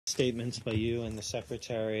statements by you and the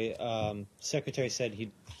secretary. Secretary said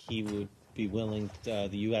he would be willing. The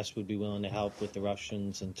U.S. would be willing to help with the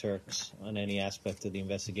Russians and Turks on any aspect of the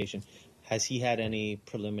investigation. Has he had any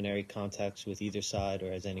preliminary contacts with either side,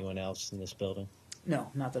 or has anyone else in this building?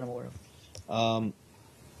 No, not that I'm aware of.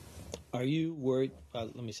 Are you worried?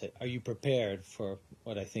 Let me say, are you prepared for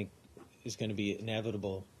what I think is going to be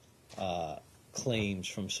inevitable claims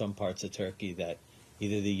from some parts of Turkey that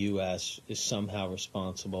either the U.S. is somehow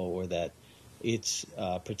responsible or that its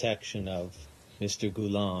protection of Mr.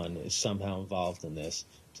 Gulen is somehow involved in this?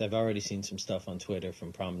 Because I've already seen some stuff on Twitter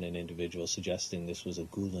from prominent individuals suggesting this was a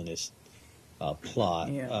Gulenist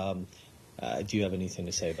plot. Yeah. Do you have anything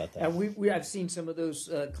to say about that? I've seen some of those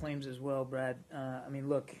claims as well, Brad. I mean,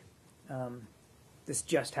 look, this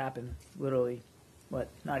just happened, literally,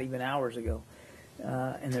 not even hours ago.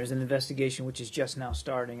 And there's an investigation which is just now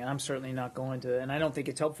starting. And I'm certainly not going to, and I don't think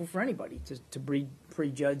it's helpful for anybody to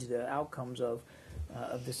prejudge the outcomes of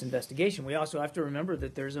this investigation. We also have to remember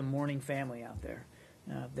that there's a mourning family out there.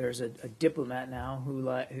 There's a diplomat now who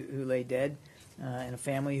lay dead, and a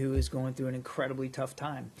family who is going through an incredibly tough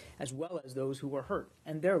time, as well as those who were hurt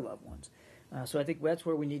and their loved ones. So I think that's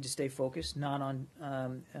where we need to stay focused, not on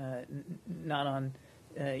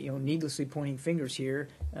needlessly pointing fingers here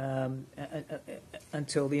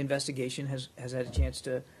until the investigation has had a chance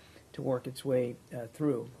to work its way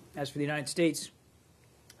through. As for the United States,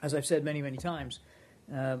 as I've said many, many times,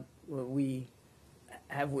 we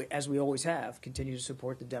have, as we always have, continue to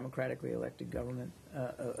support the democratically elected government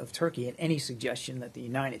of Turkey, and any suggestion that the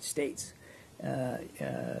United States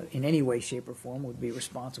in any way, shape, or form would be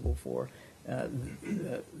responsible for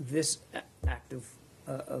this act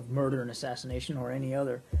of murder and assassination or any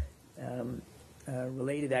other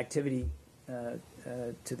related activity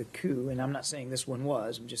to the coup. And I'm not saying this one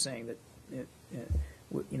was. I'm just saying that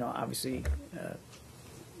obviously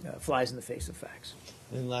flies in the face of facts.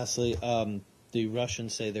 And lastly, the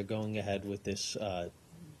Russians say they're going ahead with this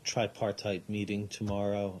tripartite meeting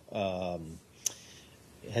tomorrow.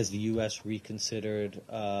 Has the U.S. reconsidered,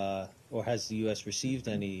 or has the U.S. received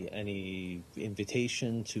any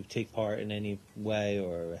invitation to take part in any way,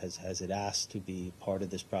 or has it asked to be part of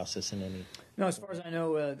this process in any? No, as far as I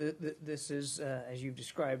know, this is, as you've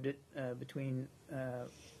described it, between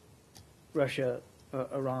Russia,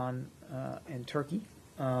 Iran, and Turkey,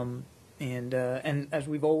 and as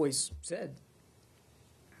we've always said,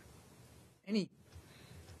 any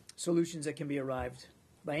solutions that can be arrived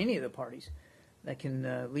by any of the parties that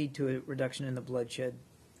can lead to a reduction in the bloodshed,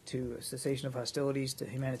 to a cessation of hostilities, to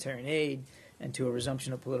humanitarian aid, and to a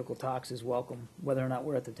resumption of political talks is welcome, whether or not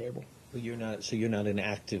we're at the table. Well, you're not an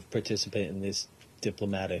active participant in this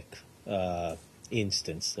diplomatic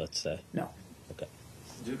instance, let's say? No. Okay.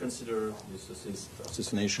 Do you consider this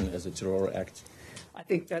assassination as a terror act? I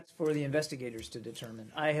think that's for the investigators to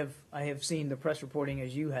determine. I have seen the press reporting,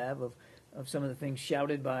 as you have, of some of the things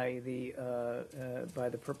shouted by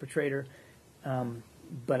the perpetrator.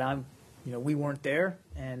 But we weren't there,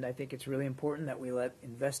 and I think it's really important that we let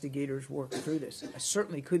investigators work through this. I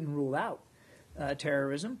certainly couldn't rule out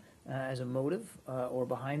terrorism as a motive or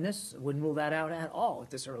behind this. I wouldn't rule that out at all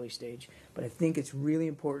at this early stage. But I think it's really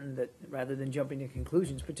important that rather than jumping to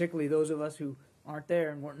conclusions, particularly those of us who aren't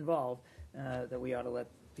there and weren't involved, that we ought to let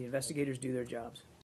the investigators do their jobs.